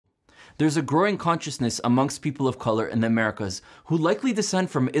there's a growing consciousness amongst people of color in the Americas who likely descend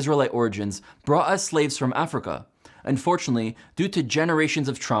from Israelite origins brought as slaves from Africa. Unfortunately, due to generations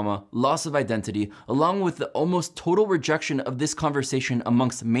of trauma, loss of identity, along with the almost total rejection of this conversation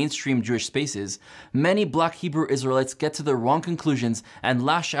amongst mainstream Jewish spaces, many Black Hebrew Israelites get to the wrong conclusions and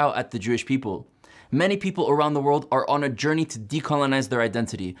lash out at the Jewish people. Many people around the world are on a journey to decolonize their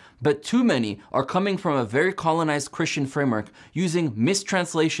identity, but too many are coming from a very colonized Christian framework using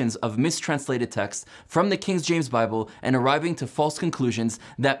mistranslations of mistranslated texts from the King James Bible and arriving to false conclusions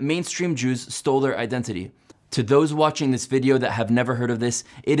that mainstream Jews stole their identity. To those watching this video that have never heard of this,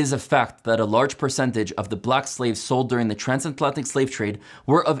 it is a fact that a large percentage of the Black slaves sold during the Transatlantic slave trade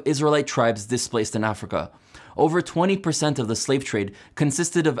were of Israelite tribes displaced in Africa. Over 20% of the slave trade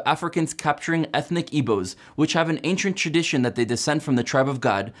consisted of Africans capturing ethnic Igbos, which have an ancient tradition that they descend from the tribe of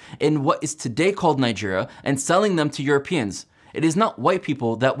Gad, in what is today called Nigeria, and selling them to Europeans. It is not white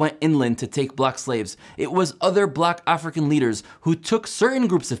people that went inland to take Black slaves. It was other Black African leaders who took certain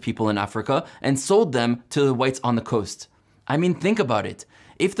groups of people in Africa and sold them to the whites on the coast. I mean, think about it.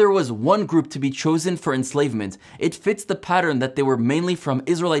 If there was one group to be chosen for enslavement, it fits the pattern that they were mainly from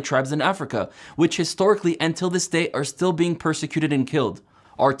Israelite tribes in Africa, which historically until this day are still being persecuted and killed.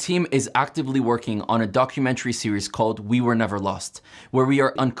 Our team is actively working on a documentary series called We Were Never Lost, where we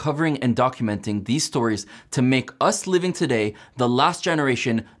are uncovering and documenting these stories to make us living today the last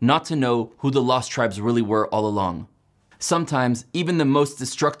generation not to know who the lost tribes really were all along. Sometimes, even the most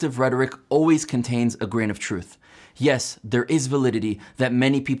destructive rhetoric always contains a grain of truth. Yes, there is validity that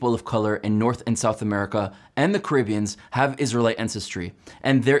many people of color in North and South America and the Caribbeans have Israelite ancestry,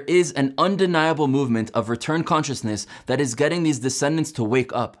 and there is an undeniable movement of return consciousness that is getting these descendants to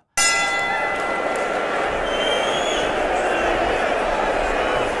wake up.